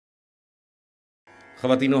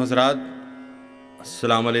ख़वातीन व हज़रात,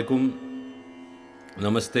 अस्सलाम वालेकुम,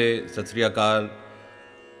 नमस्ते, सत श्री अकाल।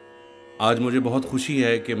 आज मुझे बहुत खुशी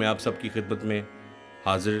है कि मैं आप सबकी खिदमत में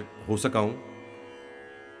हाज़िर हो सका हूँ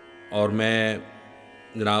और मैं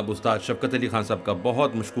जनाब उस्ताद शफ़क़त अली ख़ान साहब का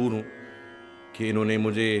बहुत मशकूर हूँ कि इन्होंने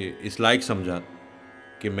मुझे इस लायक समझा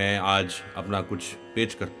कि मैं आज अपना कुछ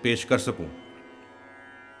पेश कर सकूँ।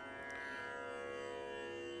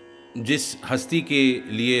 जिस हस्ती के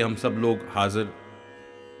लिए हम सब लोग हाज़िर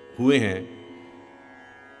हुए हैं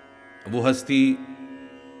वो हस्ती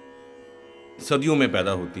सदियों में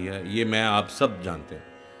पैदा होती है, ये मैं आप सब जानते हैं।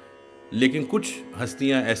 लेकिन कुछ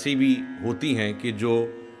हस्तियां ऐसी भी होती हैं कि जो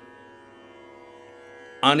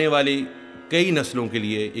आने वाली कई नस्लों के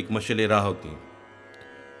लिए एक मशअल राह होती हैं।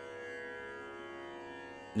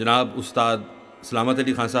 जनाब उस्ताद सलामत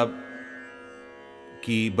अली खान साहब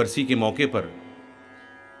की बरसी के मौके पर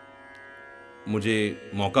मुझे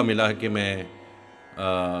मौका मिला है कि मैं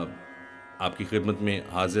आपकी खिदमत में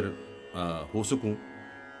हाज़िर हो सकूं।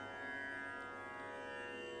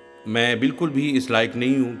 मैं बिल्कुल भी इस लायक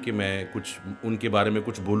नहीं हूं कि मैं कुछ उनके बारे में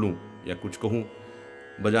कुछ बोलूं या कुछ कहूं,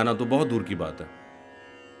 बजाना तो बहुत दूर की बात है।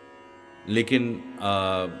 लेकिन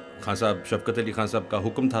खान साहब शफ़क़त अली खान साहब का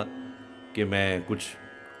हुक्म था कि मैं कुछ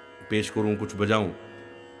पेश करूं, कुछ बजाऊं,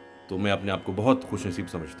 तो मैं अपने आप को बहुत खुशनसीब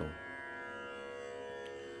समझता हूं।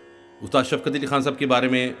 उस्ताद शफ़क़त अली खान साहब के बारे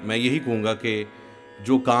में मैं यही कहूँगा कि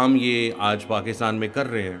जो काम ये आज पाकिस्तान में कर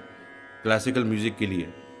रहे हैं क्लासिकल म्यूज़िक के लिए,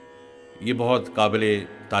 ये बहुत काबिल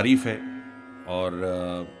तारीफ़ है और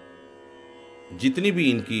जितनी भी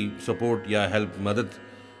इनकी सपोर्ट या हेल्प मदद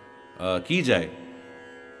की जाए,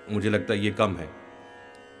 मुझे लगता है ये कम है,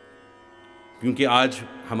 क्योंकि आज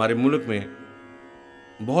हमारे मुल्क में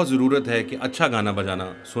बहुत ज़रूरत है कि अच्छा गाना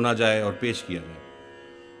बजाना सुना जाए और पेश किया जाए।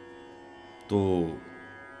 तो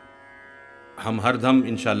हम हर दम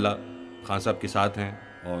इंशाअल्लाह खान साहब के साथ हैं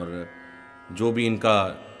और जो भी इनका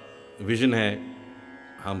विज़न है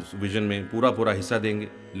हम उस विज़न में पूरा हिस्सा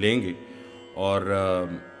लेंगे और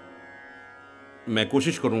मैं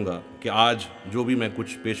कोशिश करूँगा कि आज जो भी मैं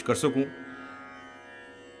कुछ पेश कर सकूँ,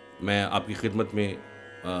 मैं आपकी खिदमत में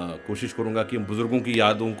कोशिश करूँगा कि बुज़ुर्गों की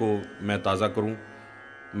यादों को मैं ताज़ा करूँ।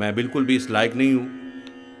 मैं बिल्कुल भी इस लायक नहीं हूँ,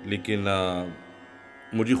 लेकिन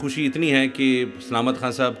मुझे खुशी इतनी है कि सलामत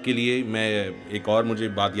खान साहब के लिए मैं एक और मुझे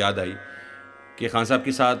बात याद आई कि खान साहब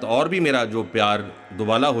के साथ और भी मेरा जो प्यार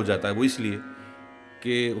दुबाला हो जाता है वो इसलिए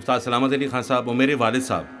कि उस्ताद सलामत अली खान साहब और मेरे वालिद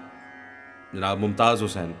साहब जनाब मुमताज़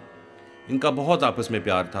हुसैन, इनका बहुत आपस में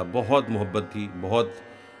प्यार था, बहुत मोहब्बत थी, बहुत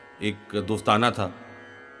एक दोस्ताना था।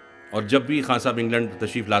 और जब भी खान साहब इंग्लैंड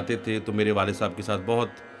तशरीफ़ लाते थे तो मेरे वालिद साहब के साथ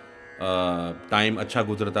बहुत टाइम अच्छा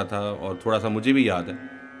गुजरता था और थोड़ा सा मुझे भी याद है।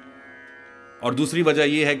 और दूसरी वजह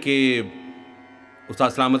यह है कि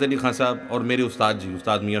उस्ताद सलामत अली खान साहब और मेरे उस्ताद जी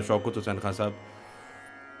उस्ताद मियाँ शौकत हुसैन खान साहब,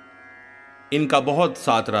 इनका बहुत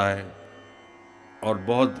साथ रहा है और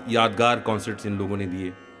बहुत यादगार कॉन्सर्ट्स इन लोगों ने दिए।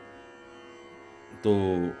 तो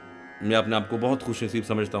मैं अपने आप को बहुत खुशनसीब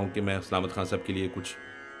समझता हूँ कि मैं सलामत खान साहब के लिए कुछ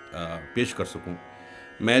पेश कर सकूँ।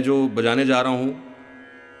 मैं जो बजाने जा रहा हूँ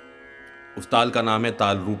उस ताल का नाम है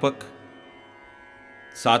ताल रूपक।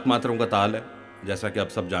 7 मात्राओं का ताल है, जैसा कि आप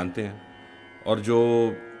सब जानते हैं। और जो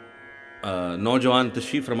नौजवान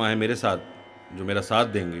तशरीफ़ फरमा है मेरे साथ, जो मेरा साथ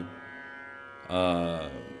देंगे,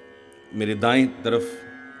 मेरे दाईं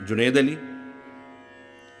तरफ जुनैद अली,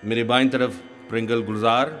 मेरे बाईं तरफ प्रिंगल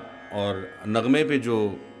गुलजार और नगमे पे जो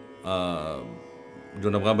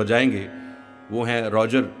नगमा बजाएंगे वो हैं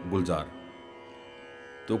रॉजर गुलजार।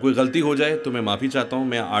 तो कोई गलती हो जाए तो मैं माफ़ी चाहता हूँ।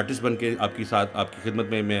 मैं आर्टिस्ट बन के आपकी खिदमत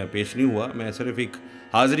में मैं पेश नहीं हुआ, मैं सिर्फ एक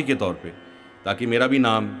हाज़िरी के तौर पे, ताकि मेरा भी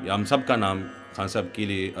नाम या हम सब का नाम खान साहब के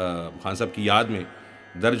लिए खान साहब की याद में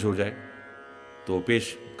दर्ज हो जाए। तो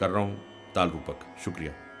पेश कर रहा हूँ ताल रूपक।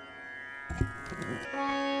 शुक्रिया।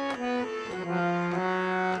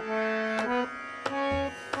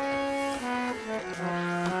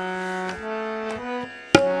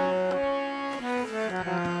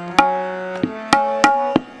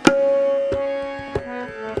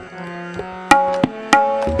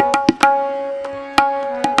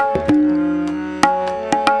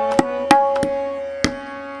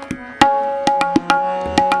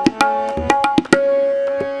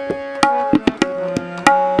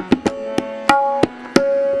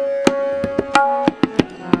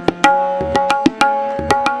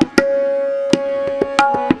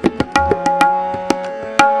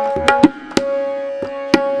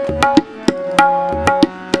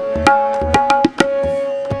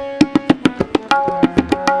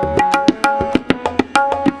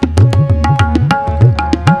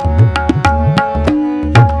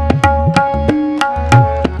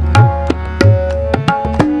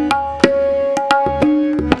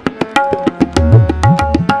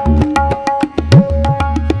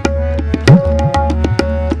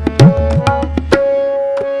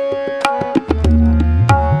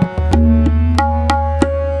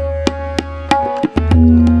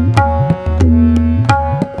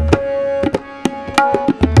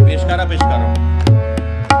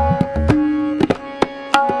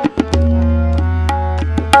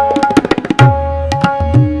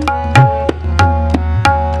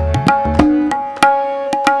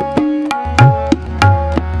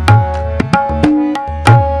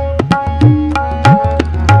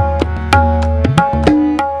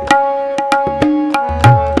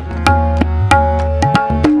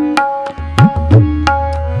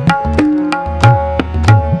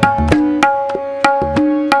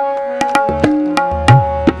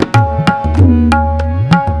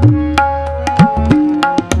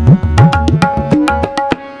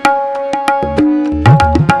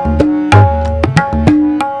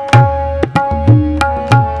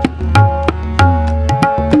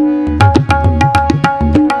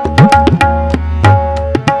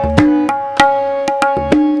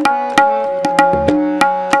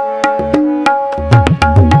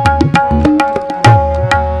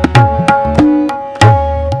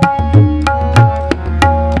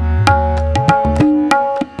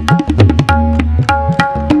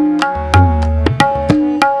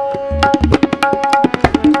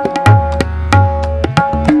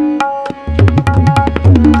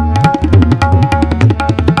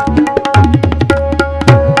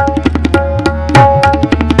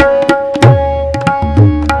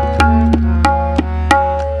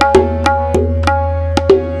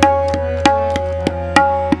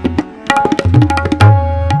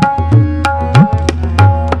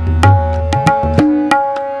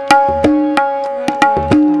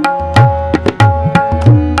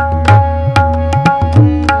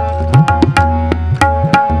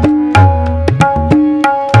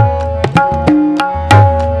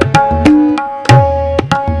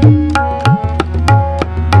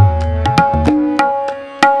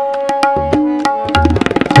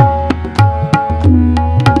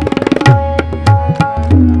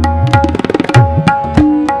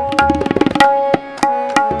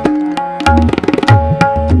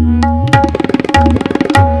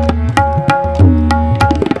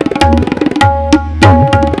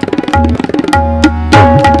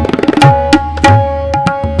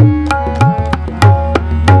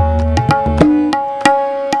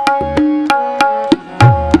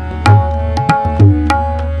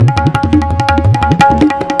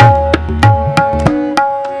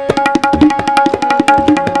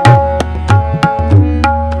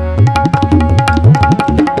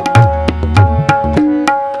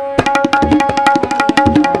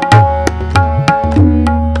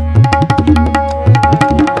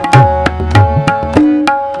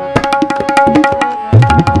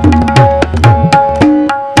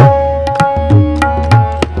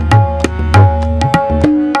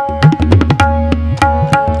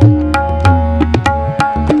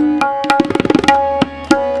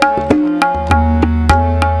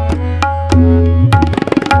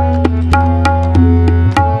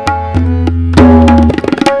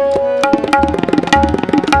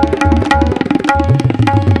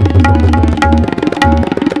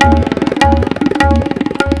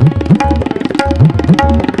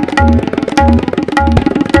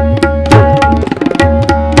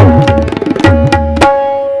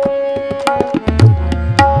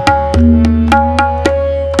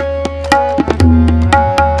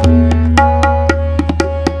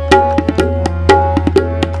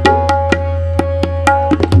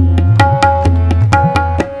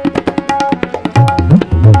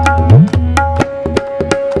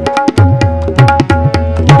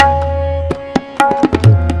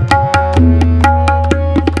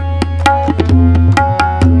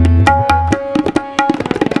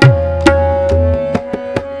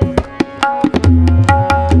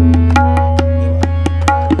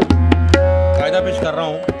 पेश कर रहा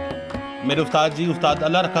हूँ मेरे उस्ताद जी, उस्ताद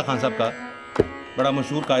अल्लाह रखा खान साहब का बड़ा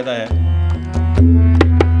मशहूर कायदा है।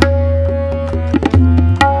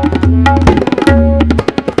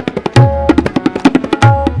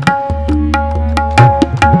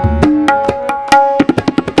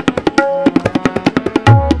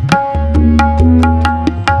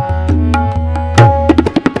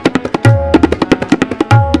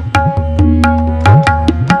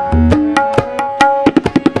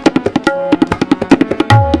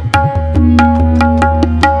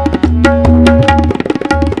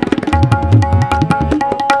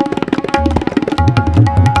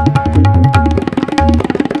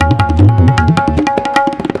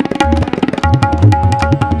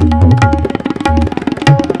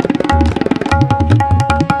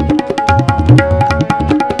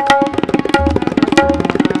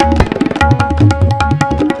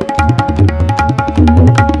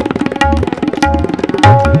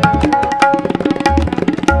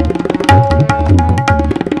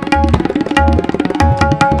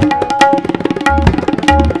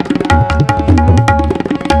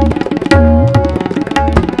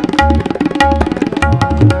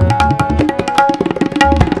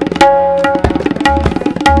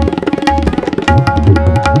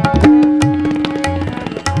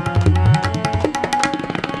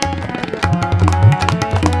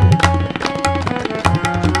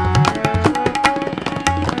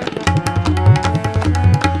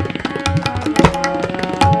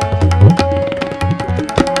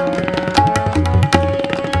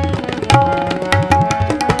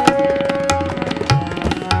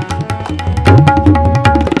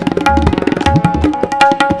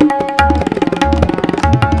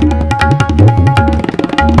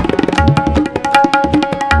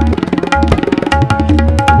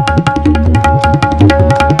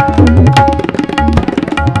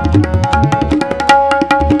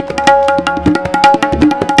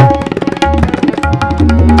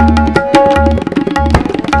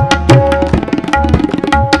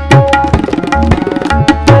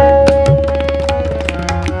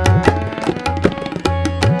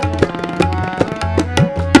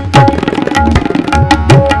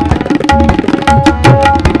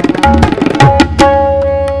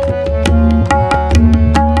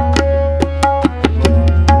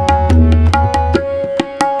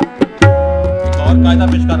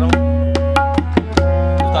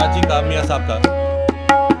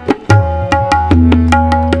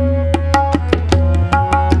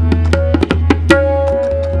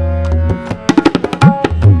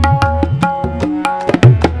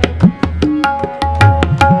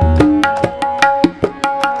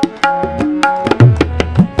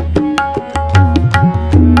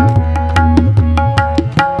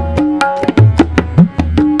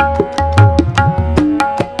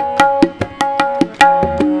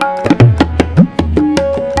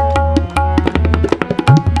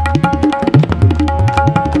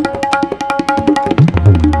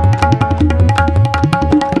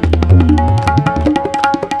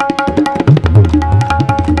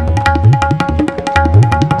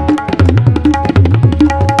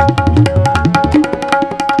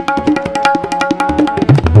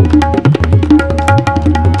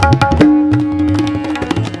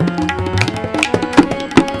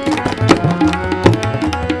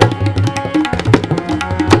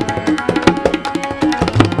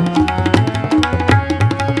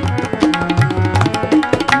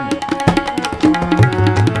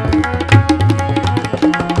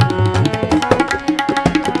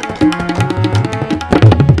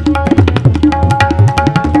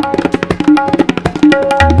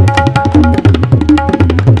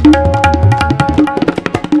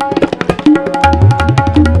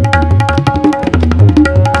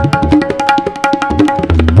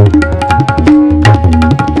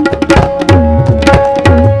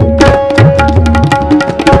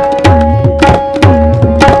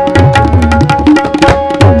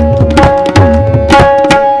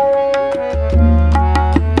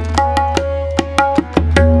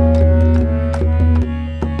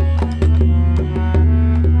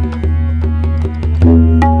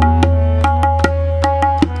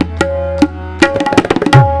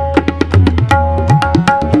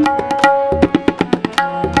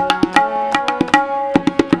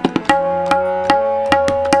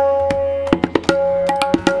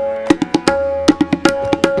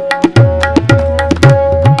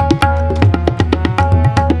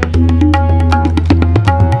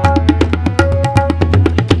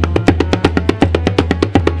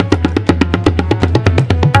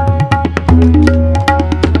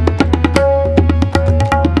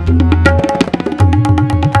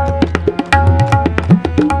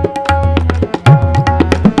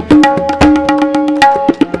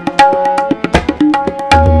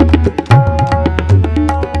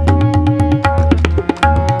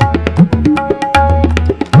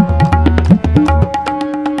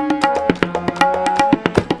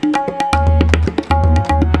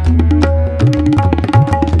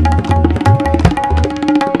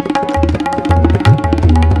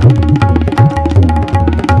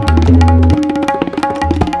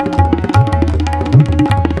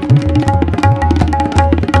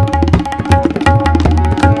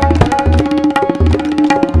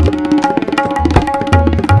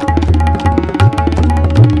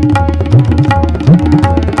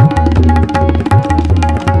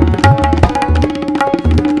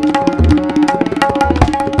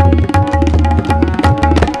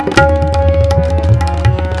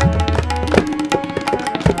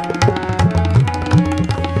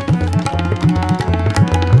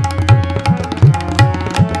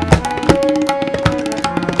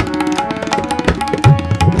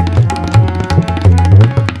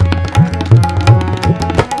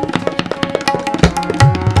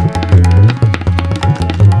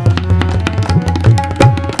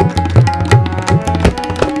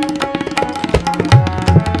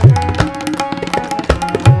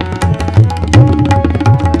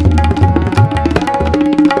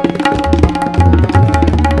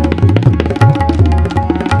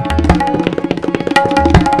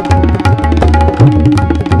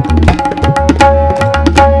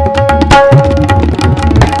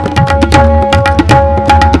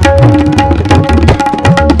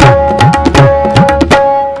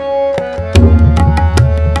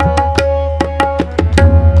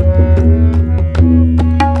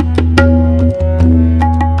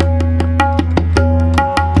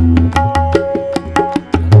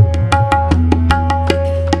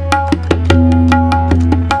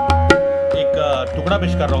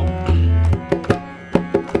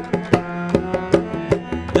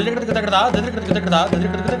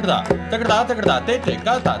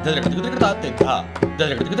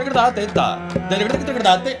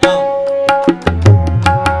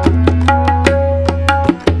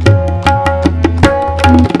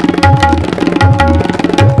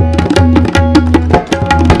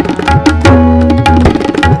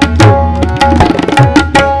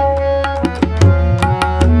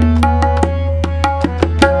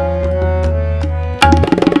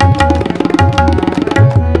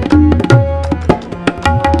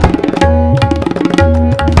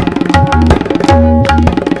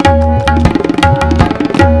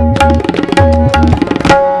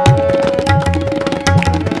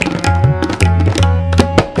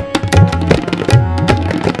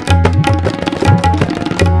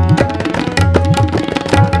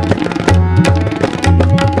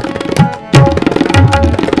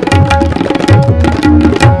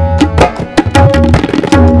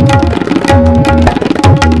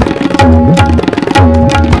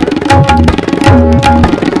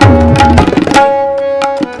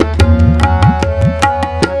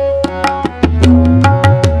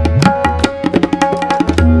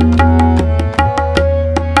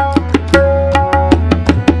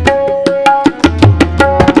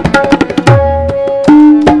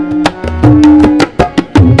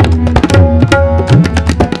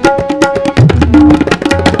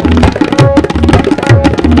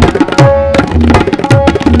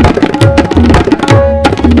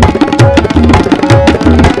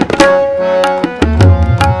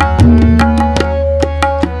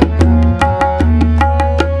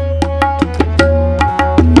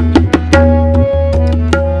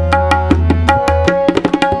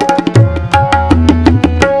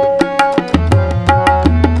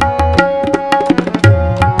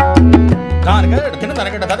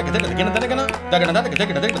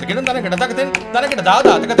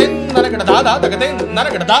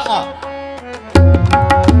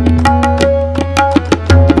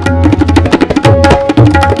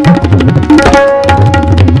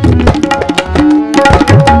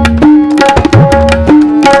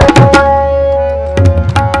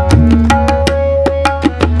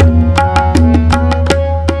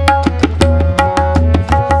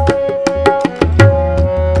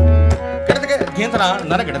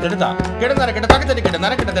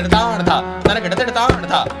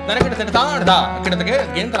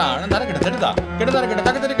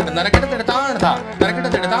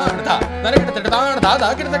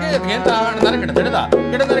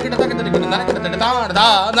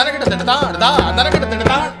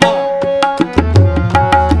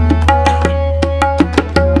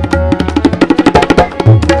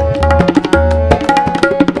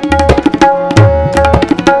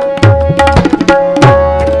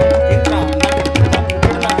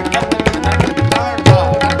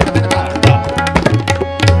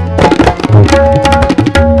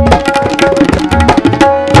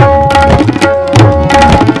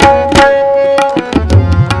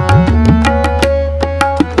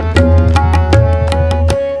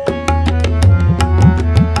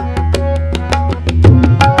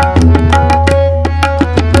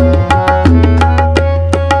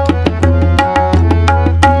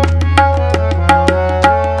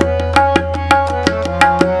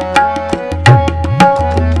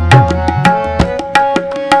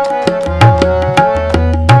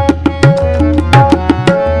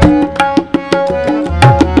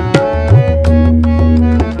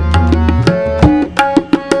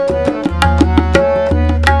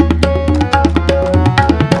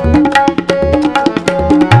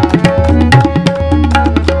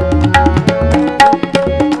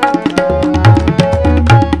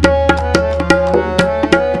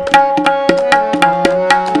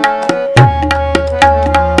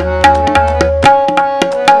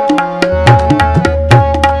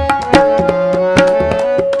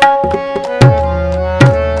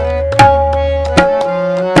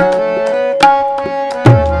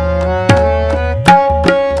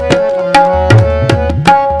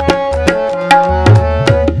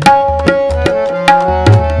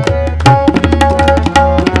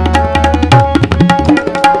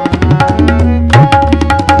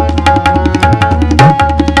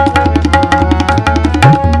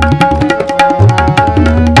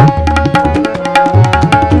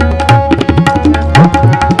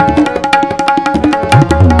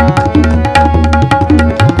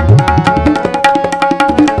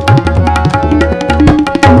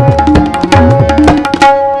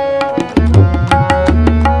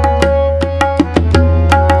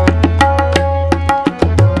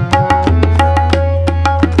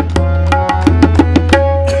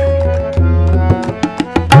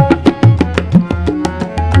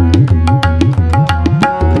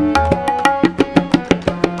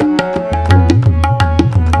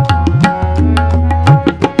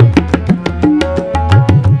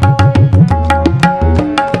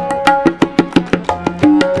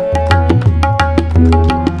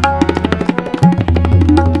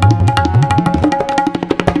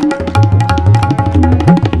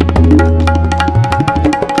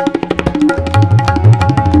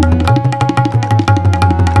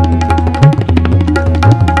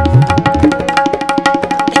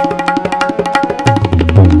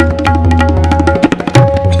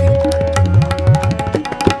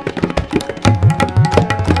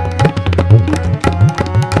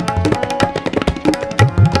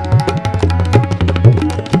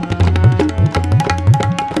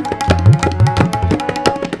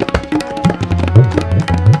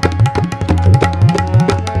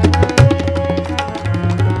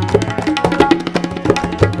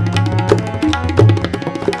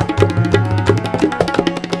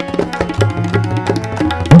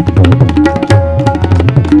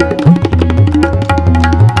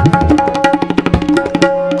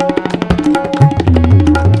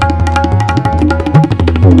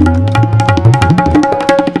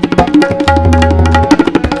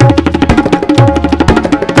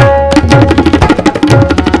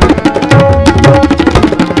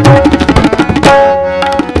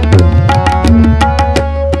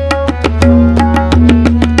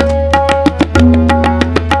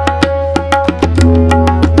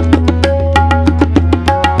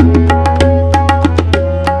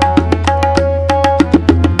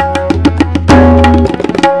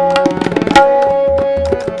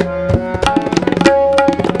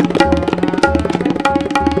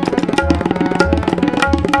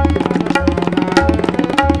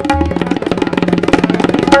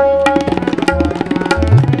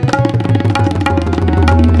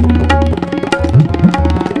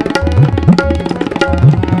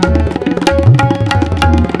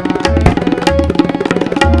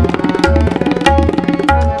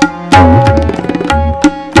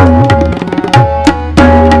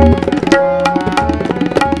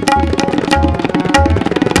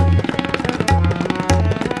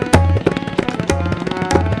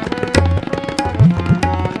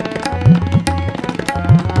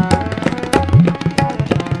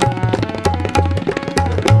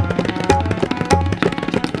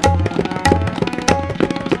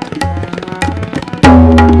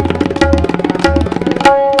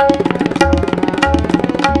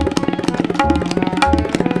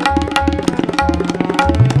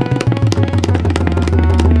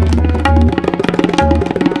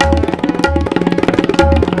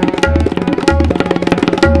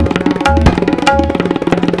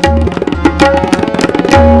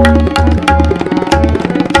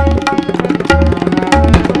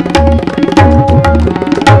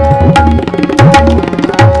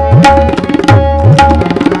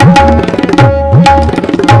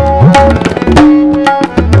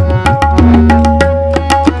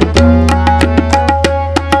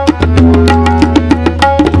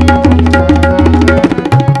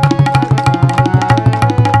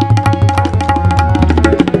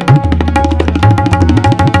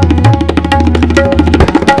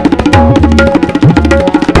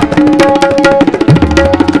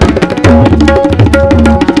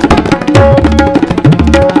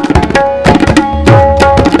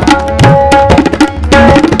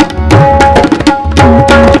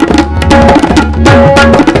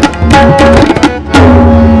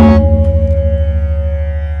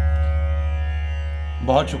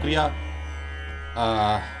 शुक्रिया।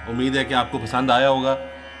 उम्मीद है कि आपको पसंद आया होगा।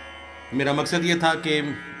 मेरा मकसद ये था कि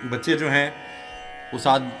बच्चे जो हैं वो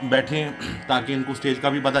साथ बैठें ताकि इनको स्टेज का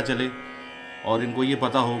भी पता चले और इनको ये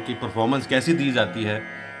पता हो कि परफॉर्मेंस कैसी दी जाती है।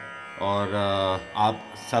 और आप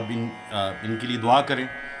सब इनके लिए दुआ करें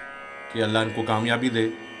कि अल्लाह इनको कामयाबी दे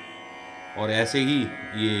और ऐसे ही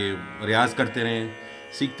ये रियाज़ करते रहें,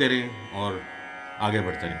 सीखते रहें और आगे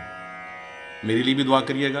बढ़ते रहें। मेरे लिए भी दुआ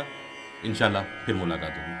करिएगा। इंशाल्लाह फिर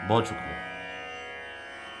मुलाकात होगी। बहुत शुक्रिया।